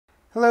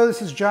Hello,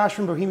 this is Josh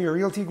from Bohemia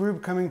Realty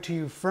Group coming to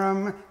you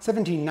from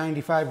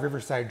 1795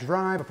 Riverside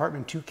Drive,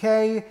 apartment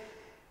 2K.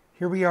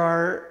 Here we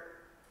are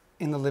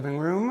in the living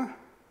room,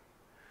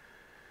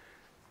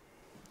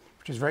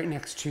 which is right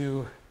next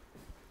to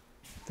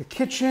the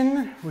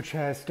kitchen, which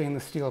has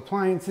stainless steel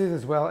appliances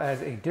as well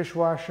as a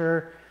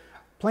dishwasher.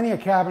 Plenty of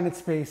cabinet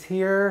space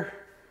here.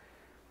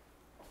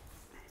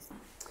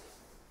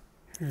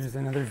 Here's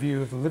another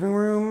view of the living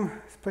room.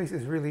 This place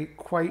is really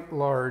quite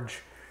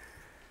large.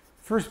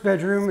 First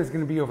bedroom is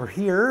going to be over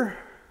here.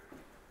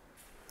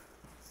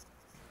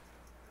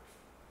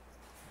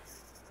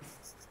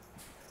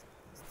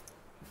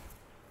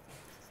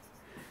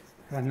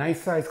 Got a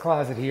nice sized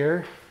closet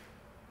here.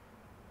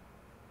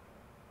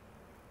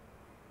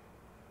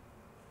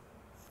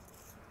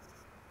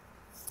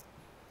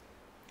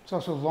 There's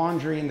also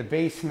laundry in the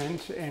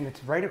basement, and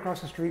it's right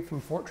across the street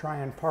from Fort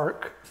Tryon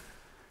Park.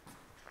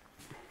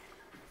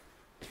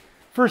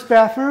 First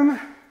bathroom.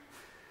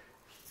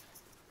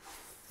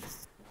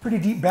 Pretty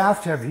deep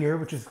bathtub here,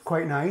 which is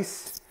quite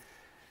nice.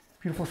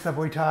 Beautiful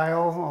subway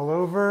tile all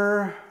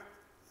over.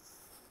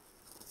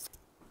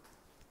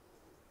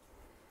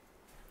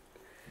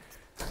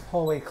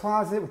 Hallway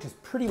closet, which is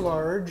pretty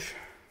large.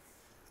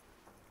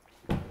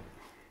 And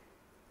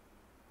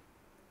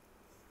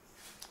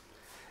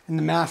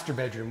the master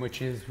bedroom,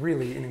 which is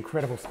really an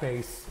incredible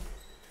space.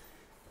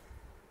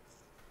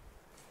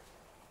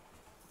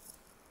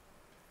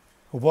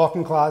 A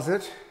walk-in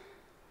closet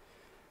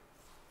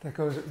that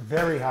goes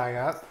very high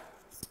up.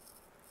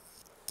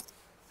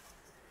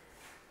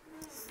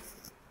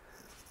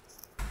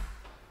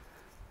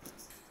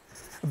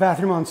 A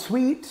bathroom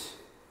ensuite.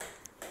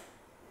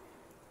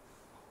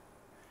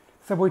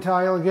 Subway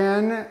tile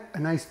again. A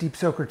nice deep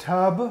soaker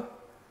tub.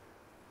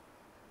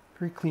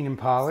 Very clean and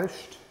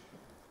polished.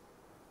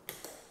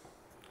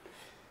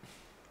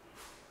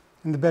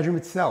 And the bedroom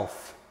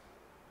itself.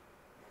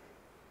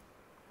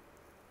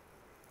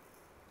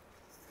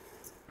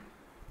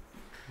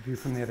 View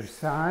from the other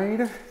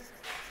side.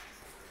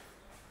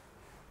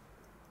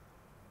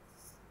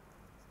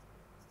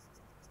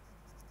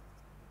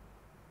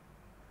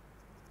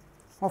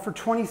 All for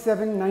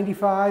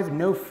 $27.95,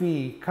 no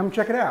fee. Come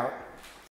check it out.